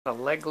A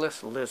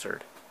legless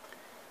lizard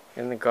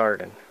in the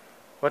garden.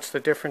 What's the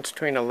difference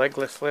between a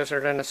legless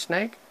lizard and a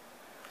snake?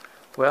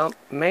 Well,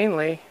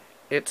 mainly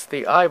it's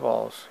the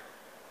eyeballs.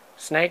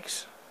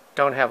 Snakes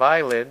don't have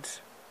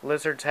eyelids.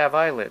 Lizards have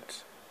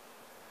eyelids.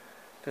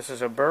 This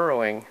is a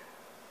burrowing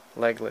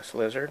legless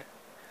lizard.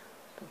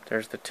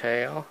 There's the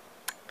tail.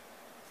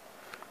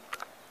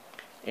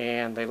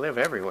 And they live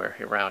everywhere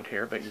around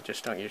here, but you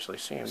just don't usually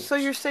see them. So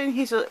you're saying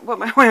he's a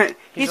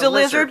he's a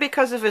lizard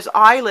because of his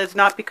eyelids,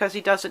 not because he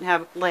doesn't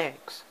have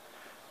legs.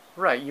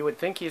 Right, you would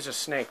think he's a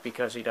snake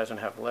because he doesn't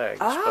have legs,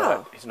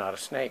 Oh. but he's not a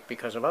snake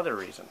because of other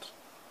reasons.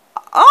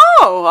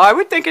 Oh, I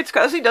would think it's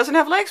because he doesn't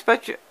have legs,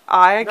 but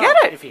I get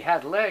it. If he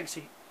had legs,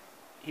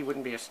 he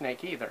wouldn't be a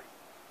snake either.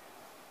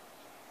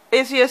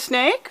 Is he a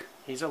snake?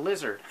 He's a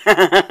lizard.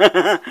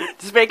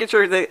 Just making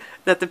sure that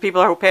the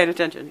people are paying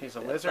attention. He's a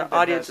lizard the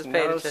audience that is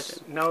paying has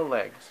attention. no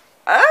legs.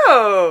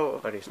 Oh.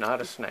 But he's not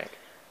a snake.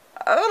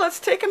 Oh, let's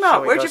take him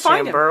out. Where'd you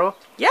find him? Burrow?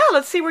 Yeah,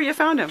 let's see where you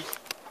found him.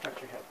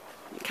 Touch your head.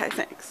 Okay,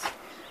 thanks.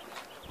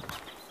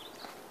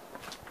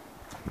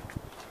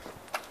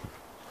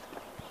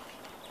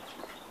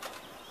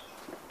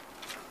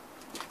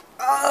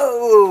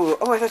 Oh,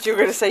 I thought you were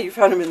going to say you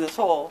found him in this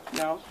hole.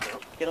 No.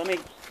 Okay, let me.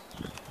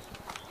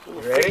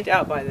 I'm freaked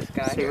out by this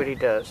guy. See what he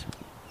does.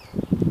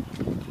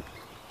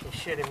 He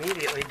should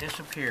immediately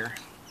disappear.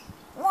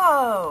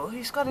 Whoa,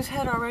 he's got his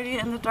head already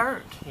in the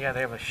dirt. Yeah, they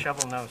have a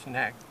shovel nose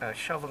neck.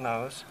 Shovel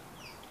nose.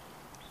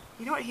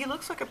 You know what? He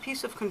looks like a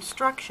piece of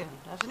construction,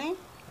 doesn't he?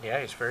 Yeah,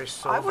 he's very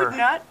silver. I would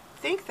not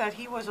think that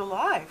he was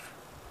alive.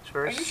 He's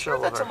very Are you silver. sure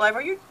that's alive?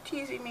 Are you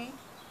teasing me?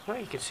 No,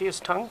 you can see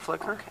his tongue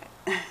flicker.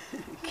 Okay.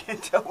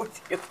 Can't tell what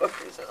the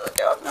flickers are.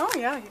 Oh,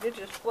 yeah, he did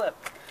just flip.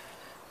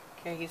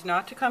 Okay, he's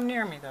not to come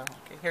near me, though.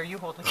 Okay, here, you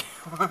hold it.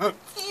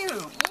 Ew,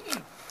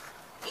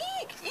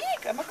 eek,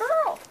 eek, I'm a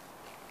girl.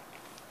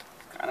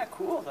 Kind of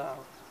cool, though.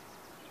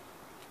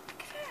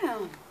 Look at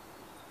him.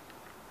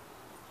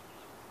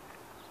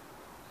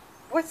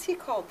 What's he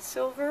called?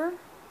 Silver?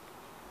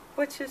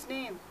 What's his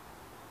name?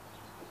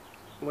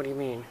 What do you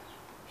mean?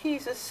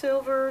 He's a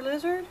silver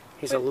lizard?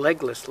 He's a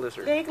legless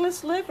lizard.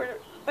 Legless lizard.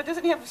 But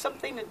doesn't he have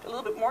something, a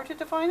little bit more to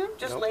define him?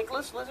 Just Nope.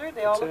 legless lizard?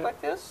 They all look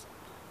like this?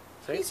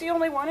 See? He's the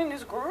only one in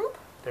his group?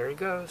 There he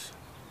goes.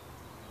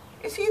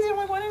 Is he the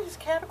only one in his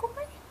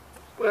category?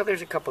 Well,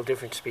 there's a couple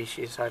different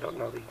species. I don't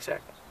know the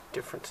exact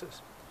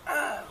differences.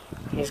 Oh.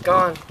 He's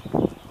gone.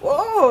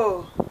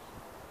 Whoa!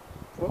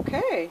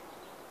 Okay.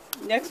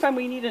 Next time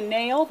we need a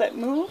nail that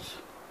moves,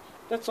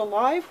 that's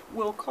alive,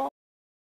 we'll call.